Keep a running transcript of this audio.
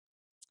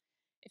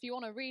If you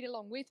want to read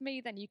along with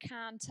me, then you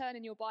can turn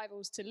in your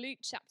Bibles to Luke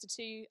chapter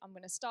 2. I'm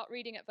going to start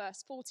reading at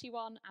verse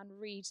 41 and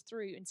read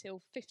through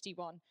until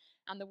 51,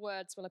 and the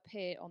words will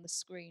appear on the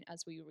screen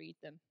as we read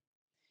them.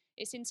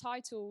 It's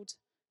entitled,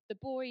 The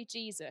Boy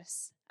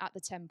Jesus at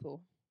the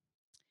Temple.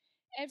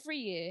 Every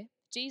year,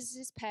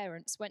 Jesus'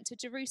 parents went to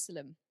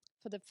Jerusalem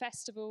for the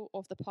festival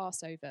of the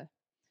Passover.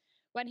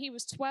 When he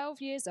was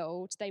 12 years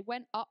old, they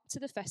went up to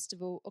the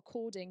festival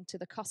according to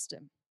the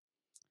custom.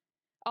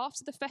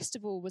 After the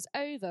festival was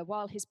over,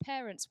 while his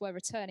parents were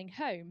returning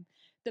home,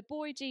 the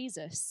boy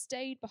Jesus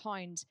stayed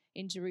behind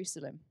in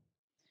Jerusalem.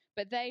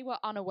 But they were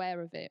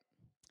unaware of it.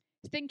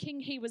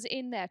 Thinking he was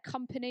in their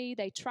company,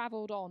 they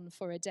traveled on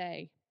for a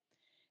day.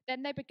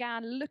 Then they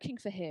began looking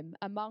for him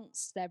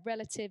amongst their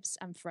relatives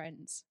and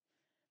friends.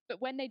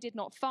 But when they did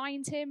not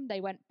find him,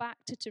 they went back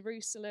to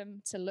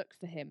Jerusalem to look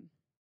for him.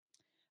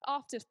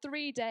 After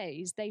 3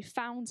 days, they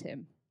found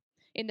him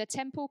in the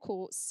temple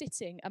courts,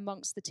 sitting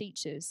amongst the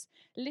teachers,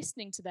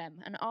 listening to them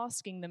and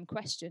asking them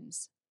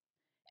questions.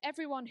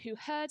 Everyone who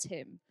heard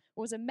him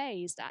was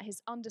amazed at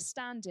his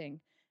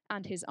understanding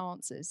and his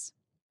answers.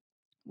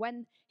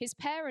 When his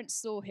parents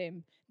saw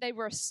him, they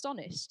were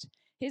astonished.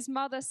 His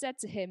mother said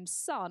to him,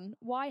 "Son,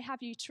 why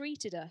have you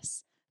treated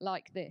us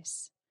like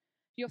this?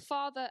 Your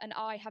father and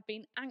I have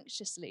been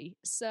anxiously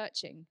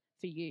searching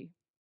for you."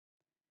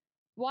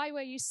 "Why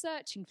were you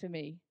searching for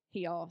me?"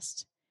 he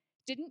asked.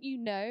 "Didn't you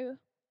know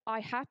I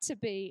had to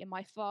be in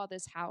my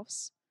father's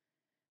house?"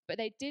 But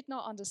they did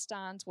not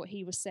understand what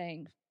he was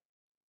saying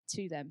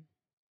to them.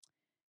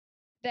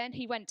 Then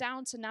he went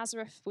down to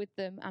Nazareth with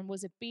them and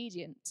was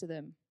obedient to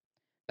them.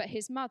 But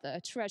his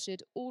mother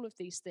treasured all of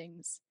these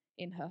things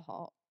in her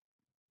heart.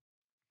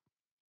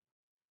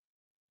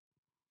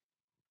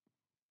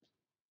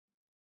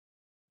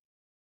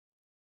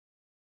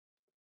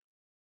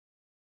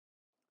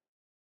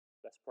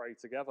 Let's pray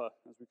together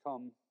as we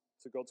come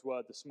to God's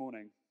word this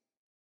morning.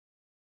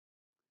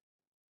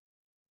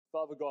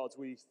 Father God,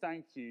 we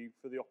thank you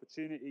for the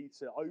opportunity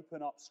to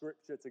open up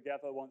Scripture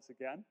together once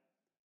again.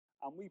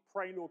 And we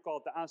pray, Lord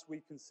God, that as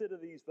we consider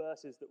these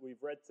verses that we've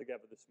read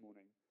together this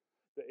morning,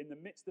 that in the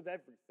midst of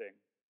everything,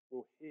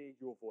 we'll hear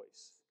your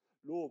voice.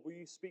 Lord, will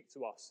you speak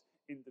to us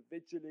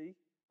individually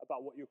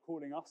about what you're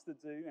calling us to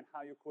do and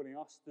how you're calling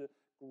us to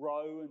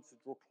grow and to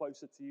draw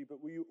closer to you,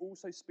 but will you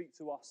also speak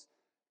to us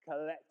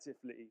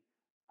collectively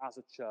as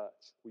a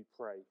church, we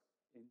pray.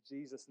 In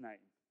Jesus'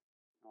 name,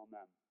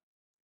 amen.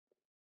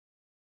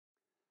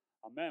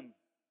 Amen.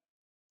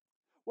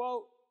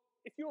 Well,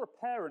 if you're a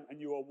parent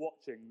and you are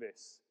watching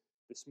this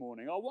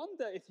morning, I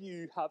wonder if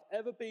you have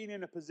ever been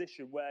in a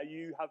position where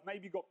you have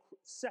maybe got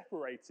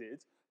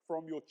separated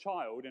from your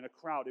child in a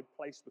crowded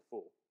place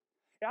before.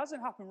 It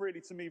hasn't happened really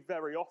to me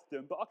very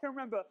often, but I can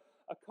remember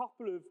a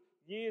couple of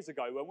years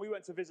ago when we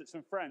went to visit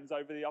some friends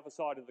over the other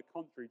side of the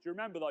country. Do you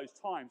remember those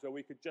times where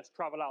we could just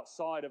travel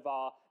outside of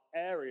our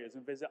areas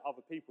and visit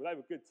other people? They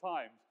were good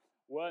times,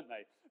 weren't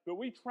they? But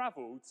we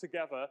travelled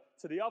together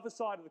to the other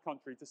side of the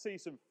country to see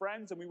some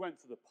friends, and we went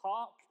to the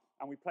park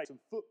and we played some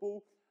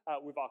football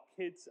with our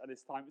kids at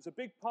this time. It was a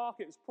big park.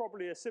 It was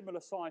probably a similar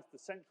size to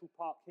Central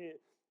Park here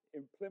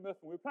in Plymouth,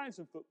 and we were playing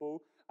some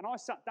football, and I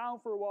sat down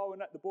for a while and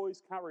let the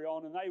boys carry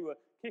on, and they were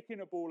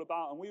kicking a ball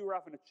about and we were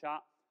having a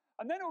chat.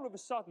 And then all of a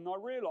sudden I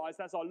realised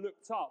as I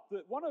looked up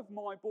that one of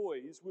my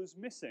boys was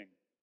missing,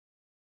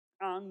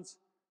 and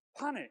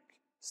panic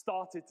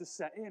started to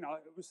set in. I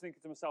was thinking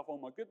to myself, oh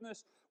my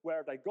goodness, where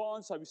have they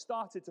gone? So we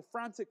started to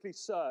frantically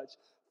search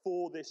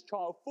for this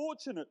child.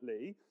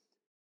 Fortunately,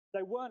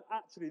 they weren't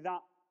actually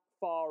that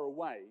far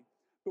away.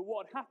 But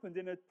what happened,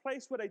 in a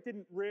place where they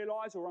didn't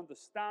realise or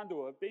understand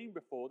or have been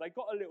before, they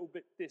got a little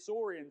bit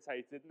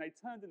disorientated and they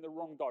turned in the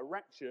wrong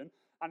direction.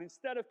 And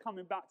instead of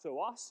coming back to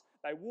us,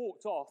 they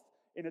walked off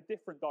in a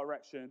different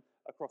direction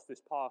across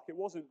this park. It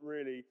wasn't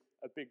really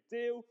a big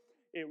deal.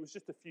 It was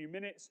just a few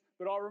minutes.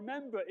 But I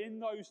remember in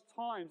those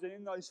times and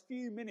in those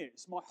few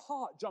minutes, my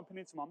heart jumping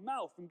into my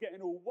mouth and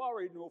getting all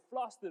worried and all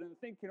flustered and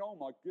thinking, oh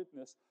my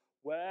goodness,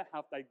 where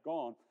have they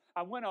gone?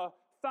 And when I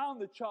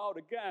found the child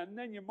again,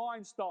 then your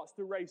mind starts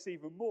to race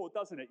even more,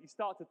 doesn't it? You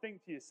start to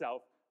think to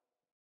yourself,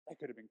 they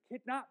could have been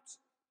kidnapped.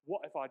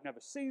 What if I'd never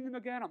seen them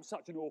again? I'm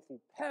such an awful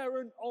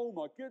parent. Oh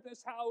my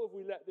goodness, how have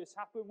we let this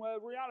happen? Where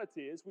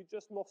reality is, we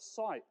just lost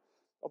sight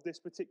of this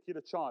particular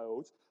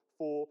child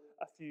for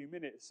a few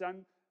minutes.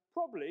 And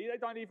probably they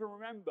don't even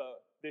remember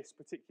this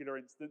particular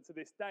incident to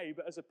this day,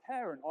 but as a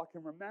parent, I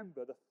can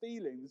remember the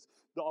feelings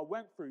that I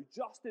went through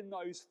just in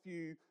those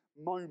few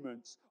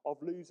moments of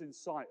losing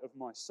sight of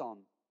my son.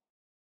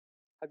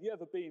 Have you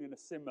ever been in a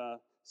similar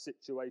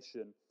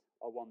situation,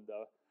 I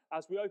wonder?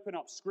 As we open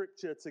up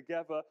Scripture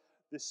together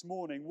this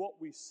morning, what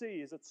we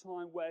see is a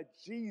time where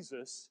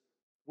Jesus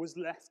was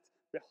left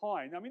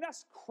behind. I mean,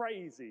 that's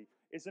crazy,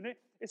 isn't it?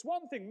 It's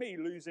one thing me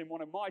losing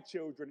one of my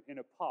children in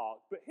a park,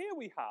 but here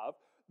we have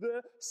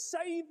the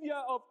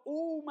Saviour of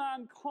all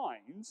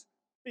mankind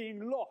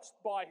being lost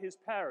by his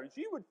parents.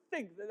 You would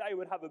think that they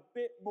would have a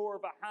bit more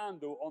of a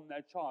handle on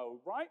their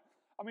child, right?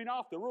 I mean,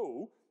 after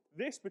all,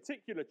 this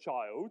particular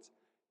child,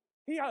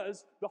 He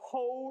has the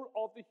whole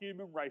of the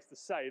human race to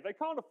save. They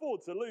can't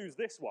afford to lose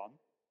this one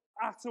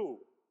at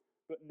all.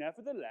 But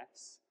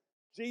nevertheless,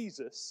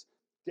 Jesus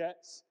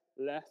gets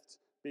left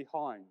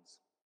behind.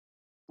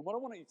 And what I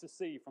want you to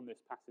see from this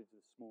passage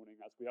this morning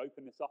as we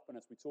open this up and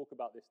as we talk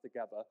about this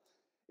together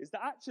is that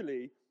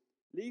actually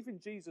leaving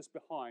Jesus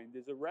behind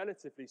is a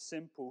relatively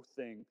simple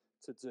thing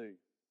to do.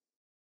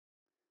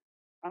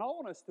 And I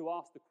want us to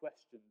ask the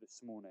question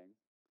this morning,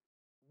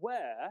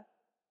 where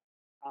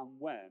and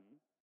when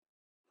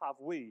have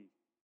we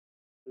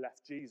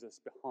left Jesus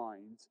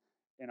behind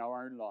in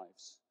our own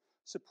lives?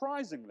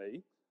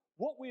 Surprisingly,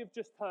 what we have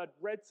just heard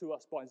read to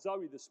us by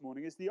Zoe this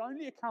morning is the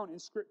only account in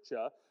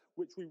Scripture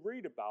which we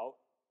read about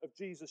of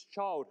Jesus'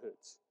 childhood.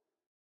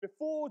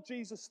 Before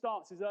Jesus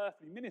starts his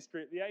earthly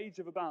ministry at the age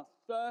of about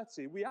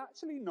 30, we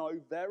actually know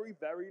very,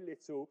 very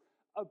little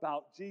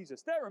about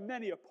Jesus. There are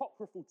many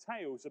apocryphal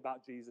tales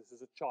about Jesus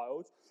as a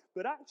child,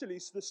 but actually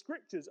the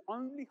Scriptures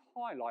only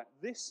highlight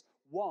this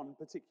one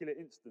particular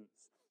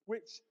instance,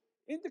 which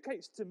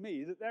indicates to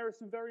me that there are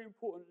some very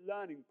important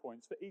learning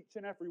points for each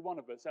and every one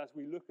of us as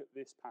we look at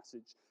this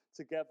passage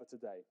together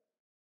today.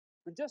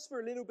 And just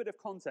for a little bit of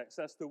context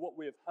as to what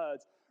we have heard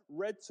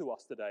read to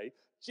us today,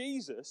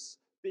 Jesus,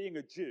 being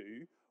a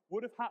Jew,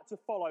 would have had to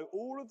follow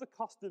all of the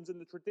customs and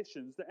the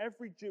traditions that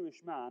every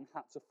Jewish man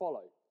had to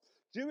follow.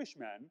 Jewish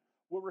men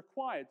were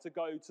required to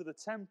go to the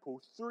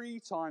temple 3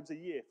 times a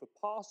year for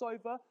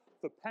Passover,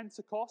 for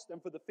Pentecost,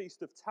 and for the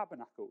Feast of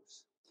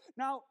Tabernacles.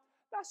 Now,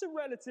 that's a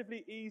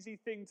relatively easy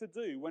thing to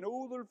do when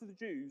all of the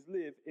Jews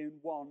live in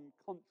one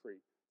country,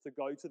 to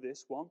go to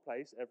this one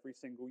place every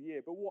single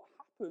year. But what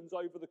happens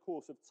over the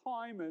course of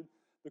time and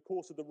the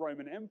course of the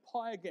Roman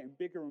Empire getting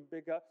bigger and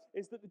bigger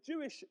is that the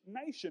Jewish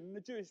nation and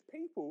the Jewish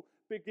people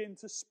begin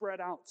to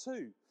spread out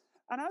too.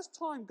 And as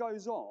time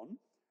goes on,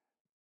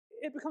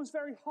 it becomes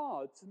very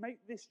hard to make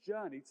this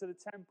journey to the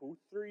temple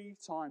 3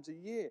 times a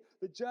year.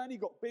 The journey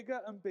got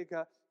bigger and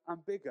bigger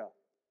and bigger.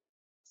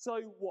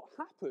 So what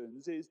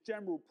happens is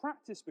general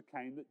practice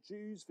became that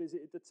Jews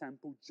visited the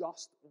temple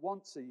just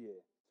once a year.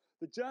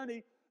 The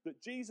journey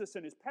that Jesus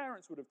and his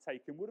parents would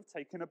have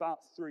taken about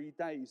 3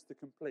 days to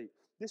complete.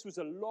 This was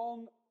a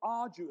long,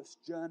 arduous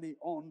journey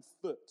on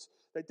foot.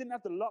 They didn't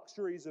have the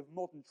luxuries of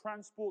modern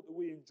transport that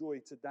we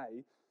enjoy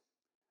today.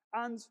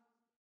 And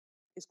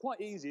it's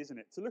quite easy, isn't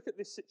it, to look at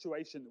this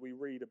situation that we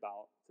read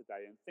about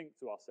today and think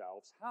to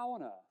ourselves, how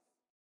on earth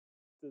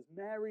does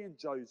Mary and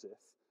Joseph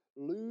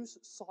lose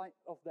sight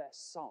of their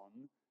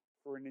son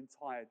for an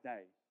entire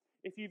day?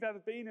 If you've ever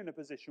been in a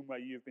position where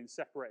you've been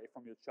separated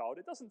from your child,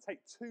 it doesn't take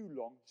too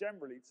long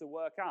generally to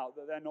work out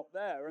that they're not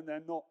there and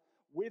they're not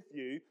with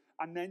you,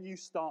 and then you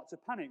start to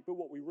panic. But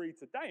what we read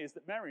today is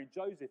that Mary and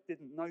Joseph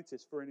didn't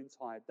notice for an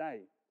entire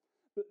day.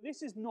 But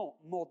this is not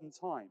modern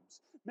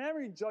times.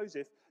 Mary and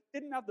Joseph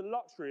didn't have the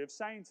luxury of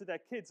saying to their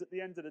kids at the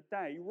end of the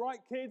day, right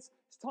kids,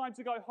 it's time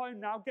to go home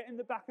now, get in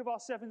the back of our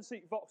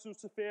 7-seat Vauxhall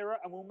Zafira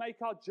and we'll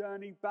make our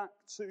journey back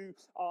to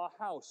our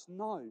house.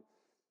 No.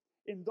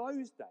 In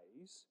those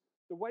days,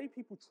 the way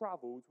people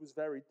travelled was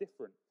very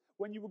different.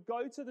 When you would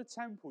go to the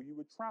temple, you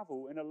would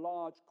travel in a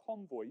large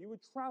convoy. You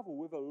would travel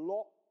with a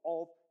lot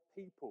of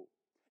people.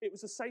 It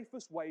was the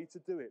safest way to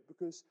do it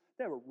because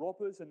there were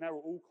robbers and there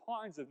were all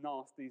kinds of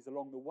nasties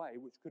along the way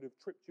which could have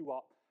tripped you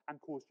up and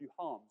caused you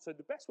harm. So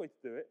the best way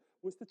to do it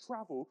was to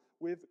travel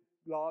with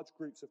large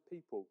groups of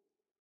people.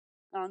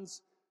 And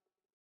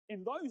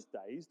in those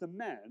days, the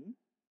men,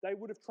 they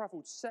would have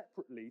travelled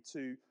separately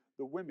to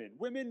the women.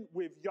 Women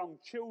with young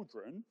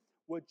children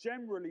were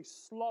generally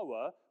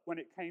slower when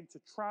it came to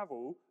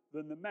travel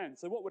than the men.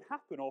 So what would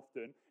happen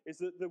often is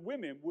that the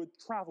women would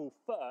travel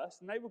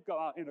first and they would go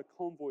out in a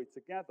convoy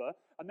together,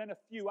 and then a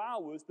few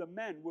hours the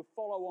men would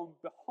follow on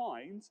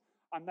behind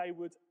and they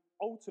would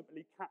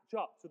ultimately catch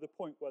up to the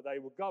point where they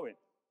were going.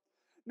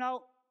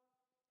 Now,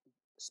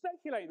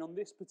 speculating on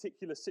this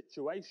particular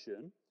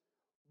situation,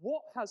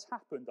 what has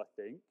happened, I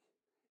think,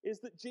 is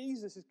that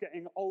Jesus is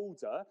getting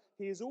older.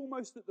 He is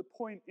almost at the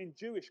point in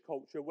Jewish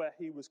culture where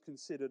he was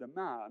considered a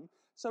man.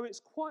 So it's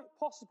quite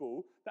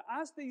possible that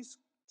as these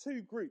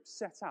 2 groups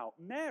set out,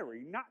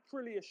 Mary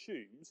naturally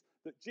assumes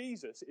that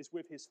Jesus is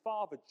with his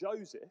father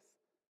Joseph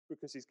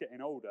because he's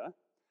getting older,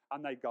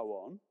 and they go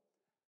on.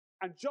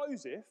 And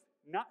Joseph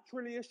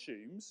naturally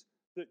assumes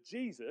that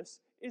Jesus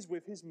is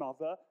with his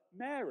mother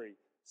Mary.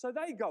 So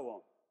they go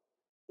on.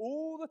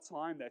 All the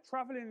time they're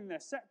traveling in their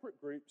separate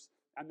groups,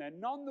 and they're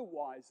none the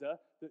wiser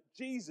that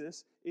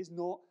Jesus is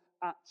not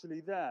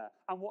actually there.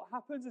 And what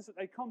happens is that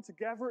they come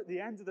together at the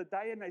end of the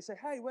day and they say,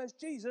 hey, where's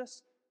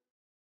Jesus?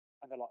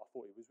 And they're like, I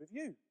thought he was with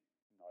you.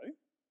 No,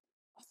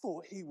 I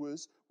thought he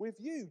was with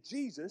you.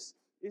 Jesus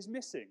is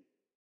missing.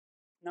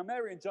 Now,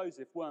 Mary and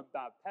Joseph weren't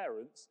bad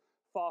parents.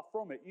 Far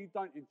from it. You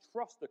don't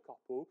entrust a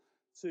couple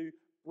to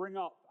bring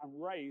up and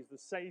raise the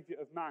Saviour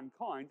of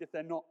mankind if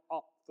they're not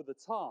up for the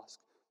task.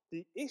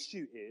 The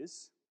issue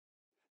is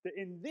that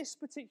in this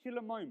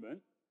particular moment,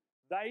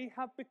 they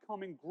have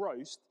become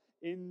engrossed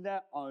in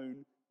their own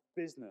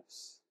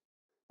business.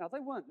 Now, they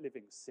weren't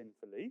living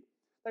sinfully.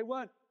 They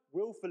weren't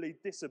willfully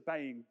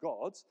disobeying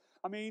God.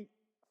 I mean,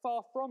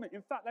 far from it.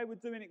 In fact, they were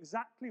doing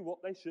exactly what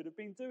they should have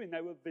been doing.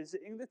 They were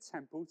visiting the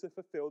temple to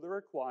fulfill the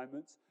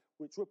requirements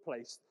which were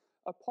placed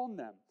upon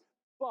them.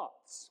 But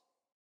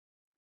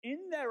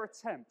in their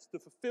attempt to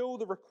fulfill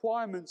the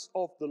requirements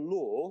of the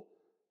law,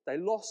 they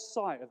lost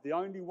sight of the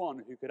only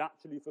one who could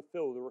actually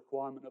fulfill the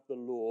requirement of the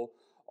law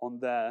on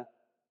their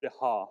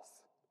behalf.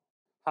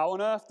 How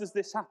on earth does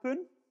this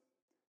happen?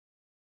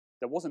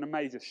 There wasn't a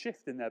major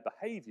shift in their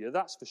behavior,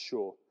 that's for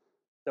sure.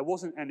 There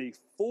wasn't any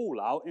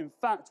fallout. In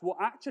fact, what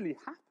actually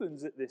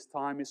happens at this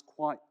time is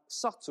quite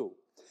subtle.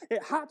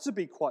 It had to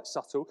be quite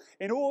subtle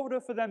in order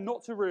for them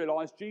not to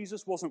realize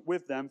Jesus wasn't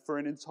with them for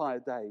an entire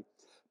day.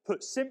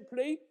 Put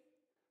simply,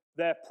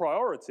 their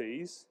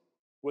priorities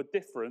were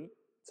different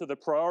to the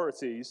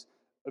priorities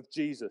of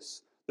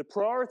Jesus. The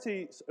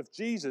priorities of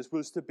Jesus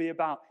was to be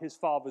about his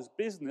Father's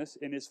business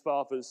in his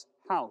Father's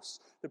house.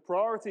 The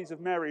priorities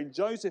of Mary and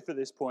Joseph at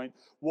this point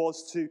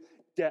was to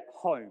get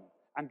home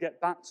and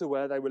get back to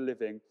where they were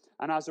living.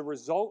 And as a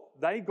result,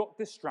 they got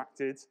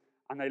distracted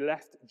and they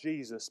left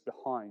Jesus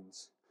behind.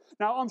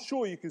 Now, I'm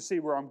sure you can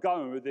see where I'm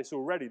going with this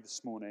already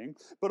this morning,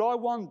 but I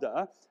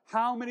wonder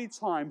how many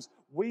times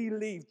we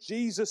leave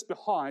Jesus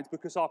behind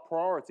because our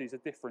priorities are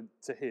different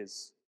to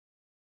his.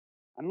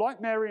 And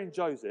like Mary and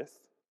Joseph,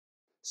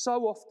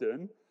 so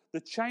often the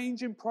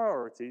change in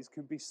priorities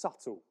can be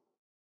subtle.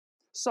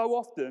 So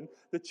often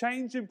the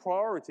change in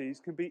priorities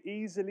can be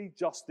easily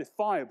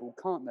justifiable,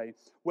 can't they?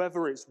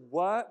 Whether it's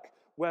work,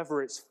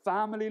 whether it's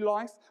family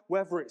life,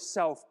 whether it's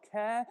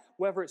self-care,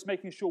 whether it's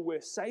making sure we're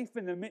safe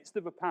in the midst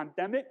of a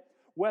pandemic,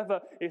 whether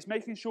it's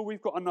making sure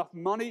we've got enough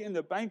money in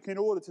the bank in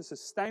order to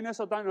sustain us.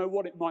 I don't know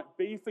what it might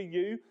be for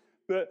you,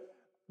 but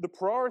the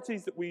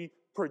priorities that we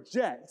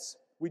project,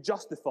 we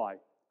justify.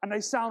 And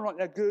they sound like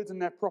they're good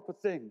and they're proper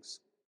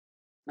things.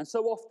 And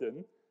so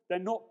often, they're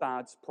not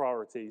bad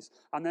priorities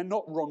and they're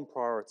not wrong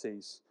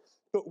priorities.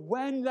 But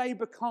when they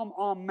become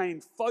our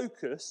main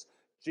focus,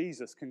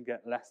 Jesus can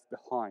get left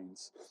behind.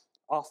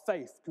 Our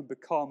faith can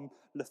become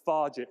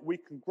lethargic. We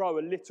can grow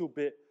a little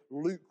bit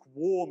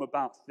lukewarm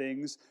about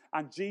things,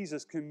 and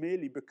Jesus can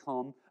merely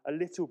become a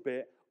little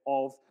bit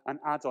of an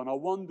add-on. I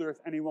wonder if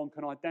anyone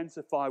can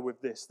identify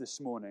with this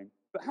morning.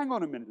 But hang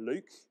on a minute,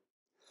 Luke.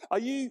 Are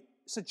you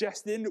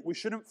suggesting that we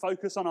shouldn't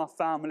focus on our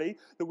family,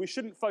 that we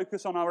shouldn't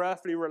focus on our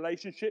earthly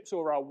relationships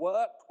or our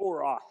work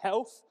or our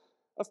health?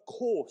 Of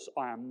course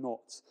I am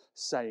not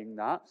saying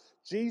that.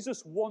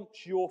 Jesus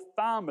wants your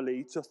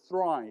family to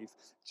thrive.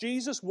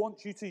 Jesus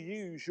wants you to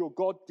use your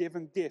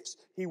God-given gifts.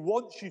 He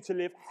wants you to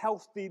live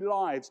healthy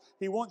lives.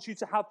 He wants you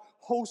to have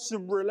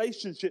wholesome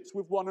relationships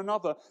with one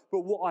another. But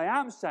what I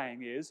am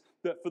saying is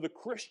that for the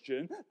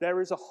Christian, there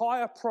is a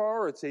higher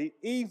priority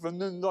even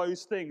than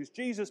those things.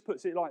 Jesus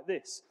puts it like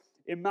this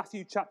in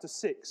Matthew chapter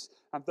 6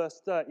 and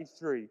verse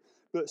 33.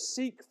 But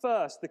seek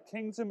first the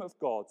kingdom of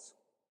God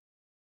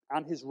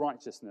and his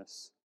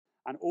righteousness,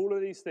 and all of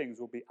these things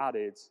will be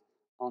added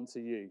unto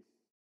you.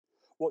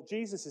 What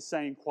Jesus is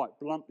saying quite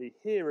bluntly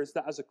here is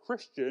that as a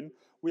Christian,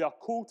 we are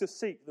called to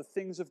seek the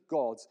things of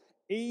God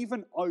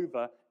even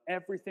over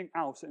everything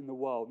else in the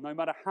world, no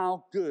matter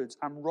how good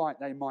and right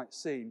they might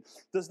seem.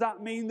 Does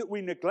that mean that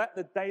we neglect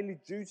the daily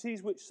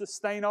duties which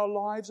sustain our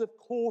lives? Of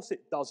course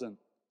it doesn't.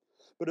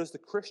 But as the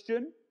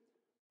Christian,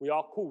 we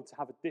are called to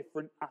have a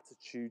different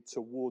attitude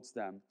towards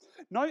them.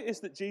 Notice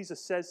that Jesus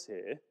says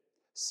here,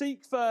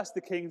 seek first the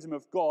kingdom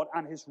of God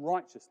and his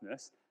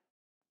righteousness,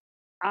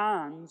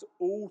 and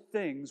all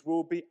things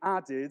will be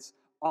added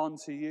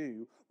unto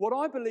you. What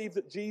I believe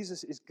that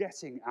Jesus is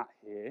getting at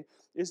here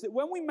is that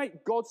when we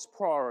make God's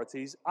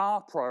priorities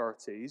our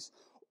priorities,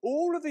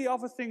 all of the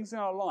other things in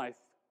our life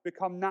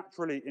become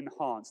naturally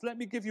enhanced. Let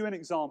me give you an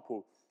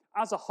example.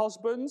 As a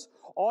husband,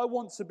 I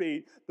want to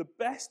be the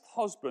best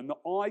husband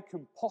that I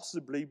can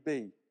possibly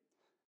be.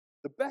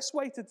 The best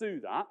way to do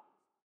that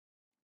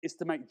is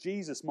to make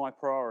Jesus my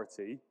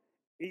priority,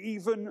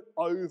 even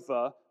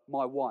over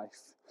my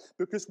wife.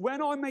 Because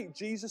when I make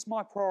Jesus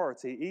my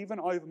priority, even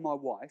over my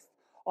wife,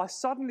 I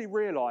suddenly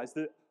realize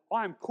that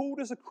I am called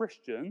as a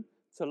Christian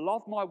to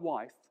love my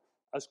wife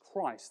as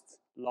Christ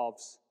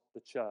loves the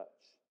church.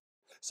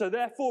 So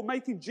therefore,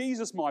 making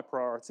Jesus my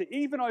priority,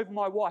 even over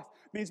my wife,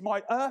 means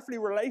my earthly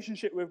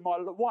relationship with my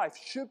wife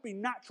should be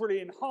naturally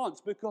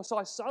enhanced because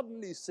I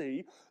suddenly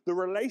see the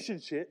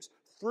relationships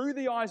through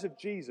the eyes of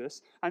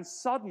Jesus, and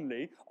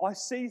suddenly I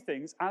see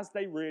things as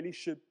they really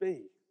should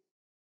be.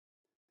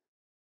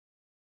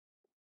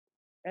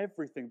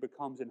 Everything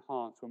becomes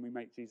enhanced when we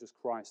make Jesus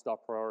Christ our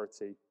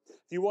priority.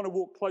 If you want to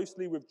walk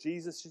closely with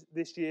Jesus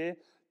this year,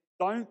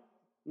 don't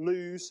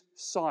lose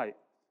sight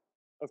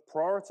of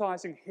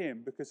prioritizing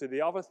him because of the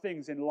other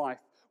things in life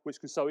which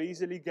can so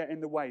easily get in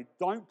the way.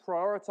 Don't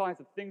prioritize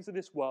the things of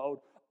this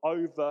world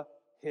over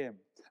him.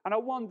 And I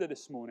wonder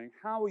this morning,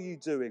 how are you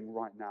doing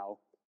right now?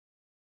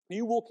 Are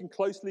you walking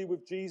closely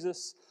with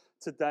Jesus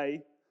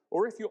today?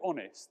 Or if you're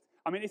honest,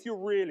 if you're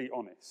really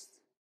honest,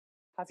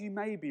 have you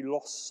maybe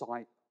lost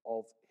sight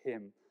of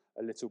him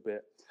a little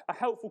bit? A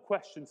helpful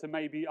question to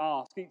maybe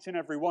ask each and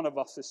every one of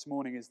us this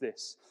morning is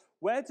this: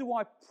 where do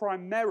I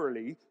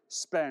primarily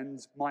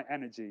spend my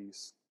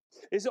energies?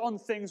 Is it on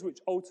things which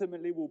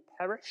ultimately will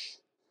perish?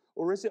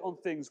 Or is it on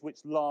things which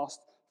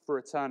last for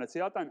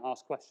eternity? I don't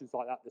ask questions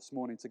like that this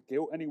morning to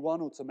guilt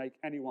anyone or to make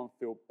anyone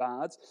feel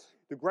bad.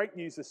 The great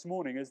news this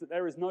morning is that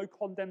there is no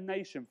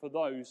condemnation for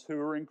those who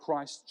are in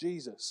Christ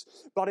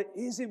Jesus. But it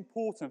is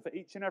important for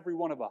each and every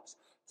one of us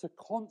to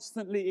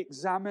constantly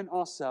examine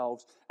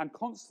ourselves and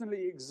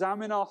constantly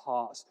examine our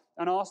hearts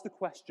and ask the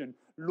question,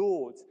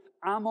 Lord,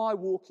 am I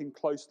walking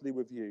closely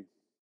with you?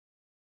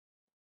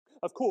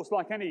 Of course,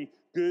 like any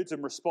good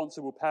and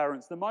responsible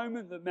parents, the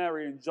moment that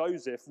Mary and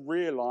Joseph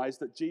realized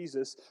that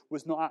Jesus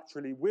was not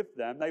actually with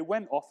them, they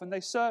went off and they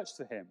searched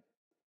for him.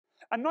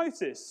 And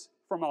notice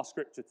from our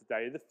scripture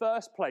today, the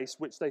first place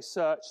which they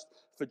searched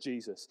for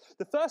Jesus,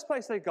 the first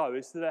place they go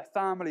is to their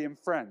family and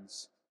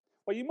friends.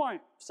 Well, you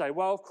might say,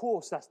 well, of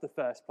course, that's the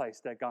first place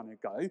they're going to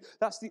go.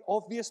 That's the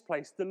obvious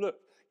place to look.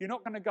 You're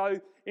not going to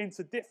go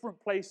into different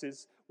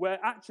places where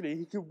actually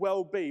he could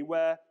well be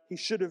where he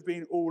should have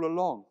been all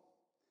along.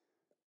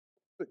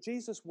 But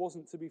Jesus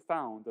wasn't to be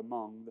found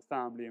among the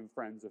family and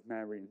friends of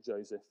Mary and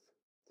Joseph.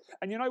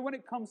 And you know, when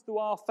it comes to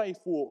our faith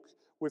walk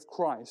with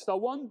Christ, I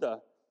wonder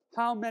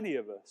how many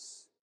of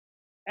us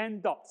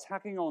end up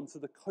tagging on to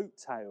the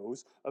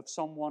coattails of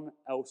someone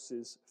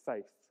else's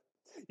faith.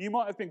 You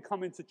might have been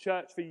coming to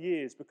church for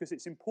years because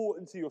it's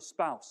important to your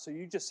spouse, so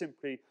you just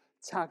simply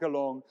tag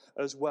along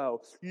as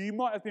well. You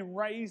might have been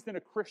raised in a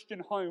Christian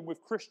home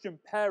with Christian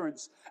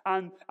parents,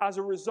 and as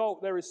a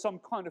result there is some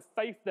kind of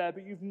faith there,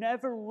 but you've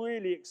never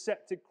really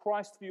accepted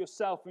Christ for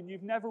yourself and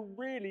you've never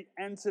really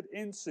entered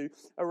into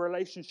a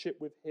relationship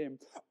with him.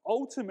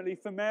 Ultimately,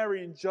 for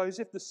Mary and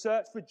Joseph, the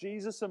search for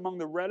Jesus among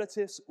the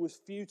relatives was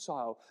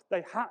futile.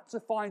 They had to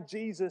find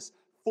Jesus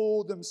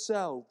for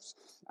themselves.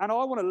 And I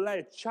want to lay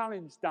a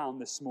challenge down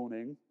this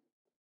morning.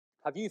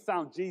 Have you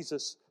found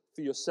Jesus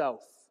for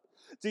yourself?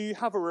 Do you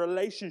have a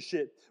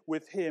relationship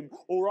with him?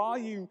 Or are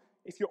you,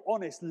 if you're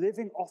honest,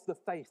 living off the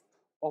faith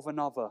of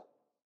another?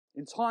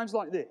 In times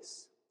like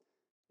this,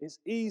 it's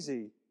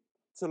easy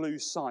to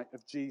lose sight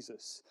of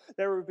Jesus.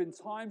 There have been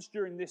times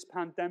during this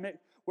pandemic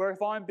where,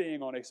 if I'm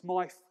being honest,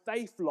 my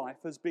faith life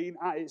has been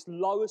at its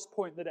lowest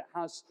point that it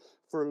has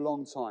for a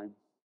long time.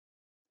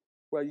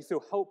 Where you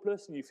feel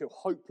helpless and you feel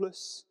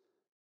hopeless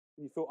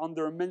and you feel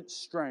under immense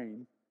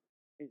strain,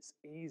 it's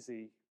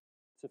easy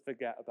to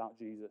forget about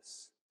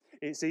Jesus.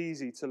 It's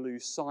easy to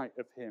lose sight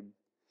of him.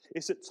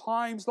 It's at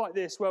times like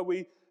this where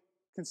we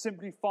can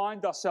simply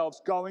find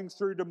ourselves going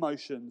through the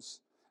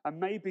motions and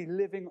maybe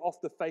living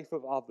off the faith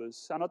of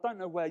others. And I don't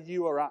know where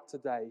you are at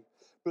today,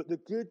 but the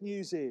good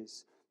news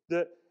is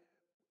that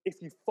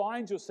if you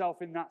find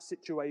yourself in that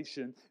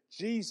situation,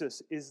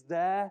 Jesus is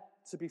there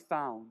to be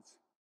found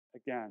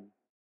again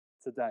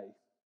today.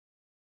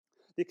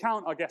 The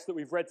account, I guess, that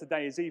we've read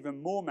today is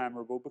even more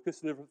memorable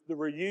because of the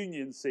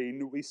reunion scene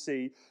that we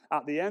see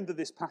at the end of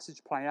this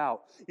passage play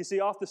out. You see,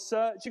 after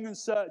searching and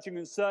searching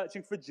and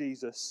searching for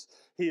Jesus,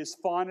 he is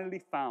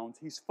finally found.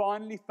 He's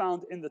finally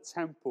found in the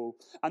temple.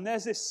 And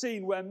there's this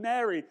scene where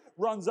Mary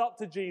runs up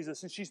to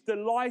Jesus and she's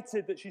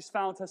delighted that she's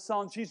found her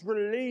son. She's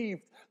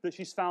relieved that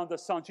she's found her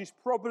son. She's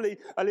probably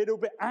a little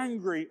bit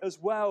angry as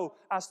well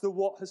as to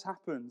what has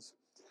happened.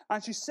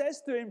 And she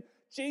says to him,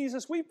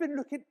 Jesus, we've been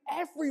looking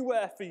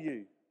everywhere for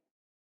you.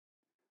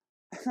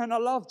 And I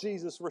love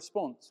Jesus'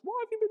 response.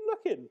 Why have you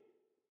been looking?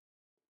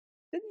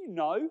 Didn't you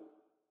know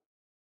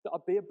that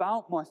I'd be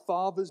about my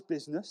Father's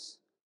business?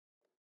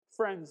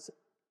 Friends,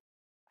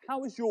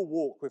 how is your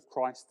walk with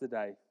Christ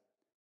today?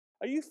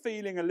 Are you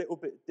feeling a little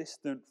bit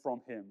distant from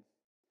him?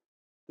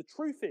 The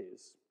truth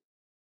is,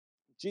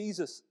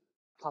 Jesus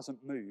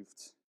hasn't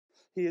moved.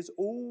 He has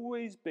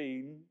always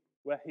been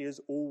where he has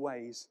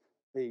always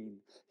been.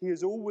 He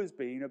has always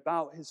been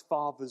about his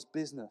Father's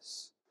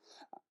business.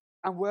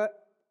 And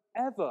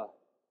wherever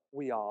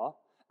we are,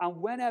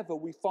 and whenever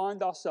we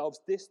find ourselves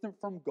distant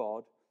from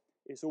God,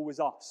 it's always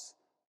us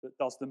that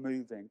does the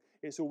moving.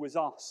 It's always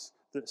us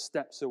that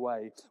steps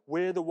away.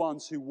 We're the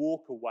ones who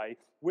walk away.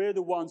 We're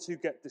the ones who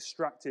get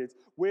distracted.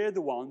 We're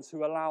the ones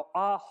who allow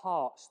our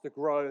hearts to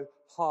grow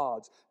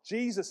hard.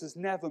 Jesus has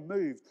never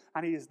moved,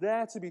 and he is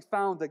there to be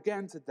found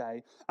again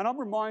today. And I'm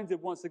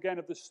reminded once again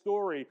of the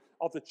story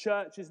of the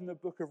churches in the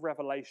book of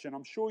Revelation.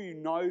 I'm sure you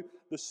know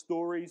the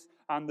stories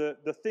and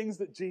the things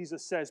that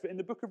Jesus says. But in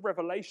the book of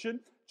Revelation,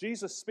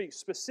 Jesus speaks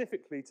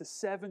specifically to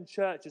 7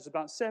 churches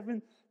about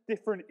 7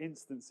 different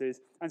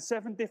instances and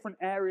 7 different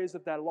areas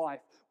of their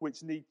life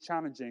which need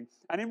challenging.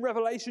 And in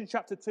Revelation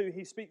chapter 2,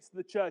 he speaks to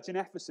the church in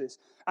Ephesus,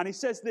 and he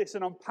says this,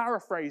 and I'm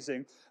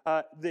paraphrasing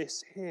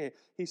this here.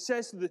 He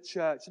says to the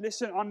church,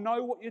 listen, I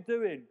know what you're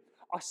doing.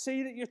 I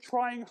see that you're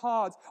trying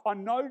hard. I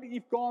know that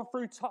you've gone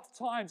through tough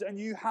times and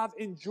you have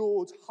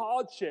endured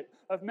hardship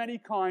of many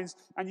kinds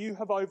and you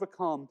have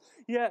overcome.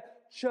 Yet,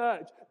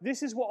 church,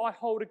 this is what I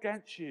hold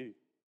against you.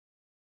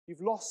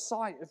 You've lost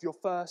sight of your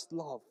first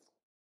love.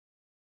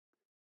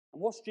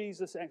 And what's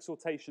Jesus'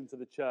 exhortation to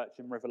the church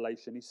in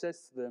Revelation? He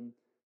says to them,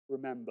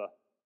 remember,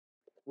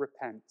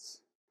 repent,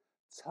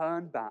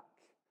 turn back,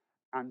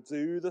 and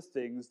do the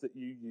things that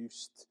you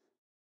used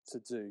to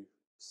do.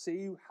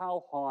 See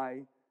how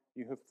high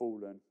you have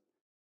fallen.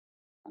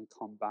 and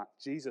come back.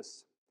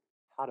 Jesus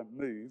hadn't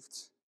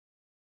moved,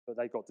 but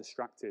they got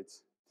distracted.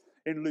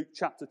 In Luke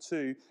chapter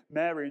 2,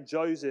 Mary and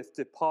Joseph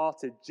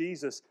departed.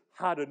 Jesus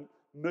hadn't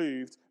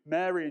moved.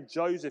 Mary and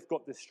Joseph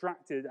got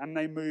distracted and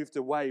they moved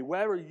away.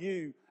 Where are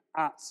you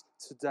at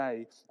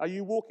today? Are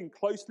you walking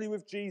closely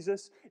with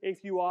Jesus?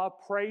 If you are,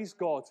 praise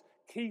God.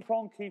 Keep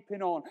on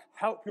keeping on.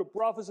 Help your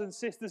brothers and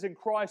sisters in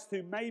Christ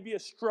who maybe are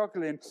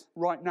struggling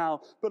right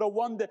now. But I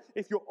wonder,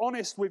 if you're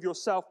honest with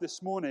yourself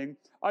this morning,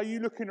 are you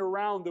looking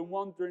around and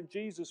wondering,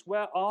 Jesus,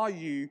 where are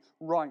you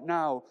right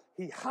now?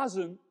 He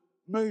hasn't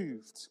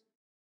moved.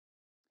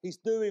 He's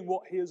doing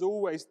what he has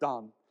always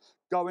done,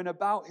 going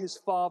about his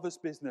Father's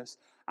business.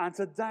 And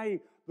today,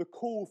 the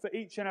call for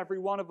each and every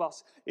one of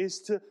us is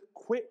to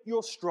quit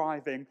your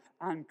striving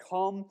and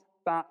come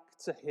back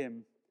to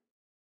him.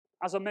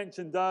 As I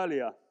mentioned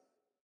earlier,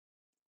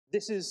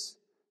 this is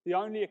the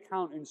only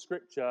account in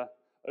Scripture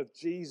of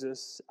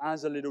Jesus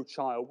as a little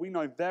child. We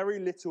know very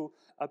little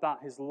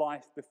about his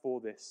life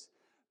before this.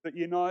 But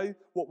you know,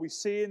 what we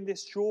see in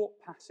this short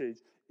passage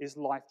is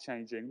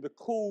life-changing. The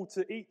call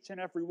to each and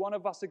every one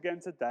of us again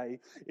today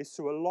is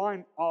to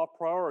align our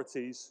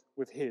priorities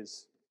with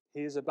his.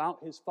 He is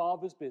about his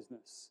Father's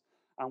business,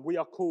 and we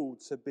are called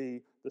to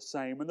be the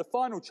same. And the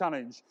final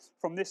challenge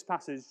from this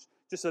passage,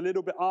 just a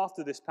little bit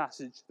after this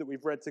passage that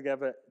we've read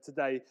together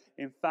today,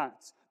 in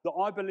fact, that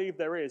I believe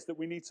there is, that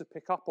we need to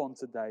pick up on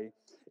today,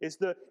 is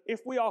that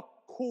if we are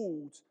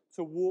called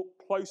to walk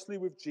closely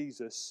with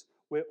Jesus,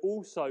 we're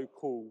also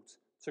called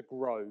to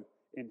grow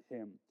in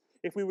him.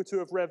 If we were to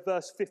have read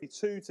verse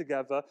 52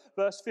 together,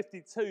 verse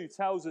 52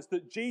 tells us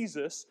that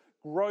Jesus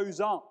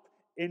grows up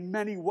in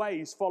many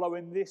ways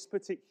following this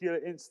particular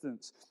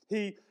instance.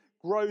 He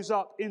grows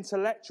up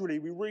intellectually.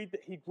 We read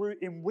that he grew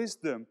in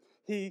wisdom.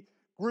 He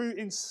grew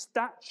in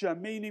stature,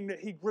 meaning that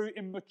he grew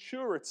in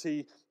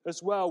maturity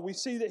as well. We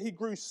see that he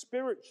grew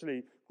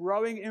spiritually,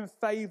 growing in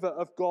favor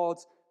of God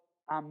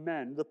and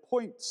men. The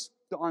point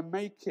that I'm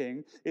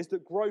making is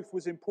that growth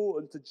was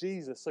important to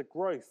Jesus, so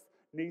growth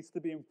needs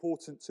to be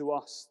important to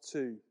us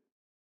too.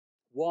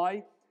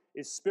 Why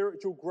is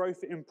spiritual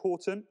growth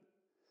important?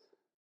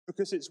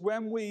 Because it's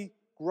when we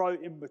grow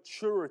in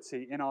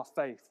maturity in our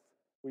faith,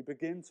 we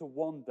begin to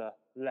wander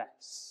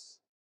less.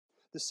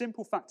 The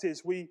simple fact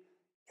is we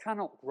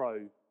cannot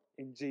grow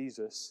in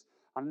Jesus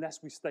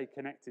unless we stay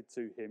connected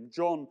to him.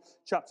 John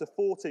chapter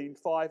 14,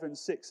 5 and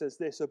 6 says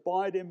this,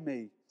 "Abide in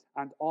me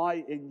and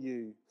I in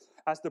you.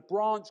 As the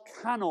branch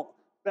cannot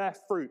bear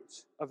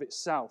fruit of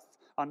itself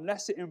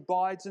unless it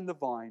abides in the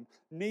vine,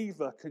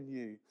 neither can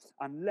you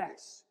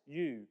unless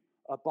you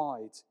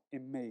abide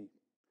in me.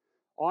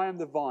 I am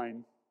the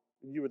vine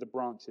and you are the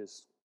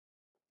branches.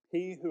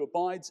 He who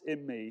abides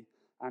in me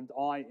and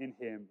I in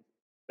him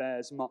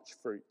bears much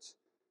fruit.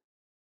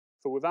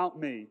 For without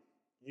me,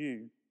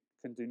 you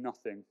can do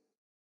nothing."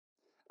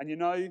 And you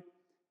know,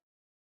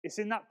 it's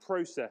in that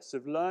process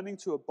of learning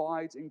to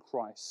abide in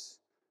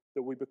Christ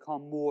that we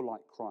become more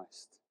like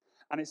Christ.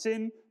 And it's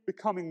in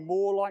becoming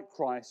more like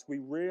Christ we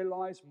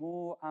realize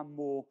more and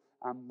more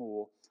and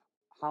more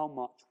how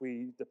much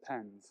we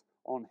depend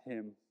on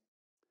him.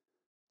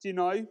 Do you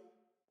know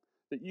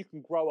that you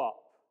can grow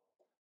up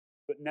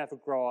but never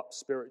grow up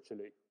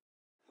spiritually?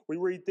 We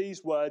read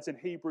these words in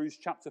Hebrews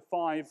chapter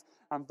 5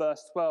 and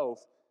verse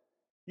 12.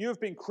 "You have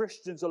been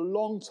Christians a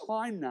long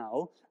time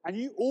now, and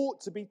you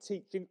ought to be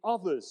teaching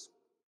others.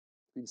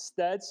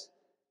 Instead,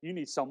 you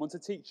need someone to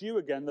teach you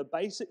again the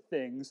basic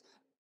things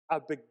a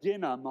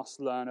beginner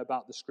must learn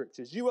about the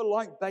Scriptures. You are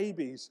like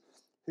babies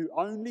who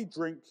only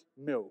drink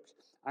milk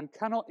and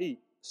cannot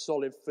eat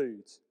solid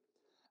food.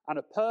 And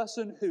a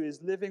person who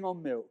is living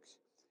on milk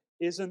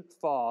isn't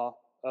far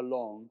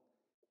along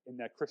in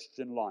their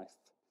Christian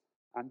life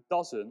and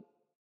doesn't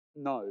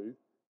know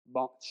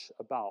much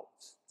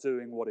about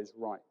doing what is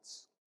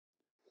right."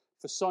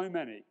 For so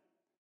many,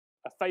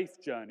 a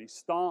faith journey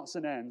starts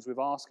and ends with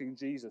asking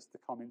Jesus to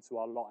come into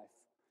our life.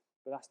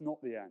 But that's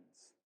not the end.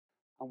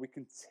 And we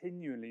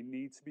continually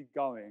need to be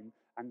going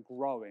and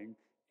growing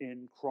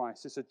in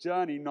Christ. It's a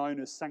journey known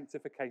as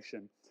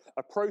sanctification,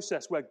 a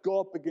process where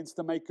God begins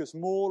to make us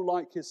more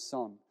like his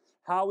Son.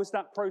 How is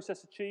that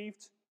process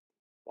achieved?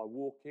 By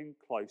walking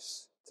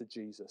close to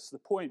Jesus. The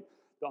point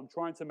that I'm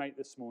trying to make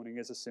this morning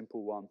is a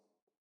simple one.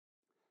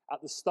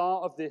 At the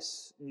start of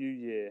this new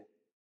year,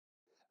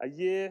 a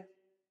year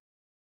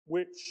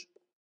which,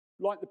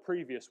 like the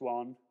previous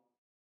one,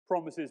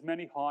 promises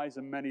many highs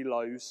and many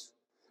lows,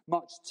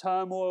 much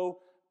turmoil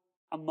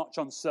and much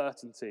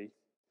uncertainty,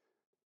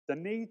 the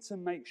need to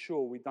make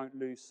sure we don't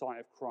lose sight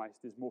of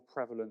Christ is more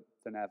prevalent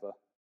than ever.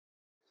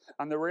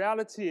 And the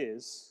reality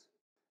is,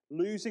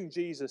 losing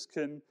Jesus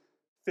can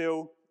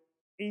feel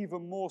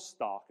even more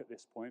stark at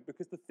this point,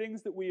 because the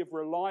things that we have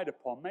relied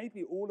upon,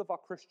 maybe all of our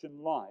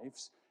Christian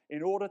lives,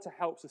 in order to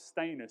help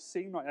sustain us,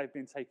 seem like they've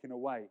been taken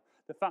away.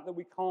 The fact that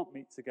we can't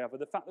meet together,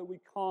 the fact that we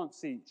can't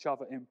see each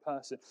other in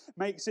person,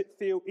 makes it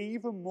feel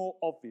even more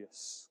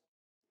obvious.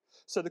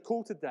 So the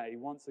call today,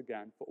 once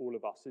again, for all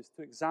of us, is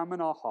to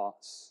examine our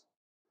hearts,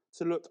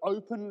 to look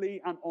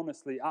openly and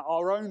honestly at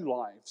our own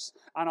lives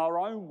and our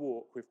own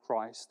walk with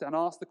Christ and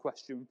ask the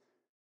question,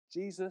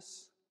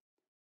 Jesus,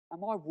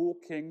 am I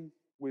walking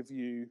with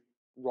you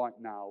right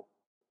now?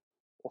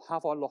 Or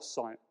have I lost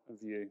sight of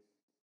you?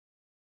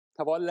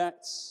 Have I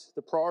let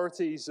the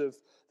priorities of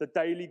the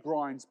daily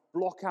grinds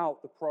block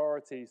out the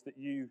priorities that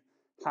you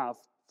have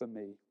for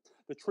me?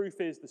 The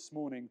truth is this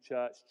morning,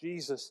 church,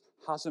 Jesus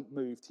hasn't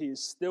moved. He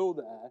is still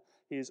there.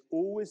 He is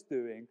always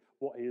doing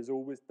what he has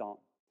always done.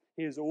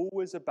 He is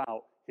always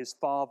about his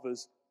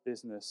Father's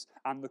business.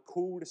 And the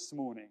call this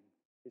morning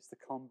is to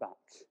come back.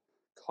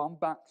 Come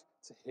back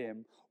to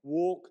him.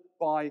 Walk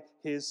by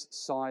his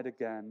side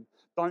again.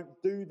 Don't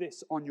do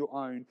this on your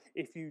own.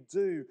 If you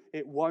do,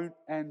 it won't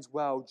end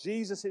well.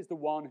 Jesus is the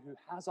one who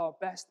has our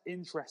best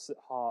interests at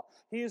heart.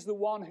 He is the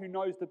one who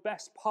knows the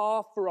best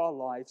path for our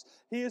lives.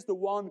 He is the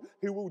one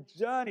who will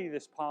journey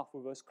this path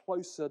with us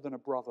closer than a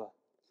brother.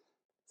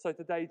 So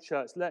today,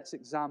 church, let's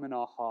examine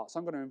our hearts.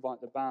 I'm going to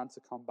invite the band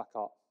to come back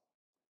up.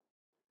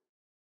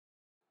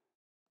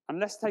 And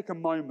let's take a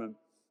moment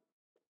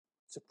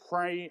to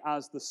pray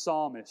as the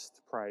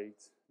psalmist prayed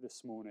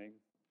this morning.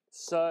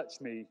 Search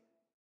me,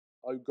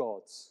 O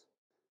God,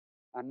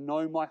 and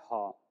know my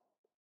heart.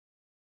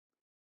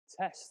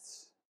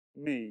 Test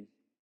me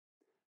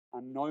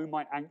and know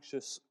my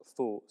anxious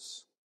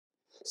thoughts.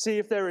 See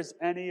if there is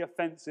any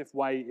offensive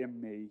way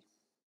in me,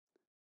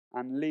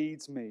 and lead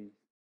me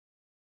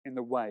in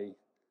the way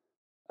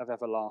of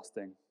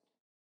everlasting.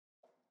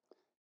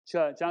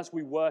 Church, as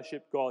we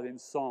worship God in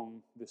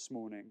song this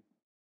morning,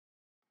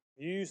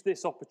 use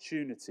this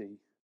opportunity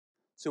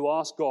to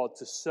ask God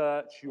to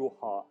search your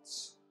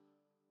hearts.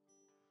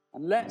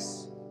 And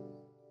let's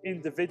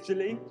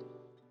individually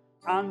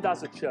and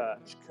as a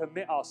church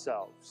commit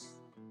ourselves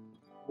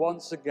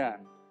once again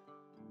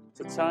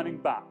to turning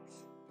back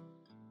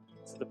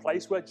to the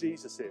place where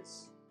Jesus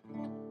is,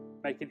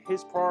 making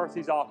his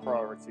priorities our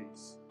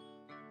priorities,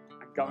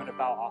 and going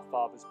about our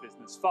Father's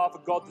business. Father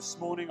God, this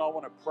morning I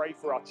want to pray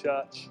for our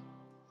church,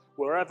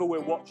 wherever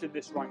we're watching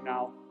this right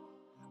now.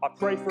 I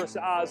pray for us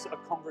as a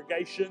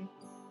congregation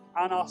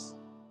and us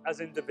as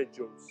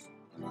individuals.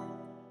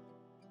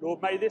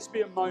 Lord, may this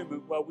be a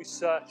moment where we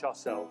search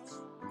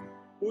ourselves.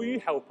 Will you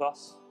help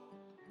us?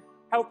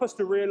 Help us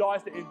to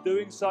realize that in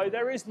doing so,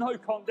 there is no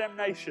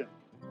condemnation,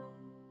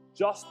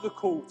 just the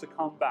call to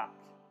come back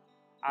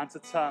and to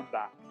turn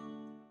back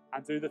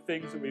and do the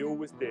things that we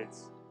always did.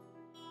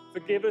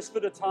 Forgive us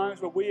for the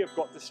times where we have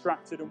got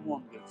distracted and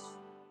wandered.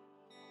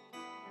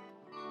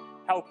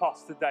 Help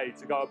us today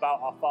to go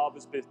about our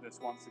Father's business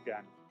once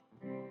again.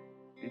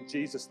 In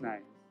Jesus'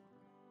 name,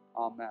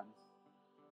 amen.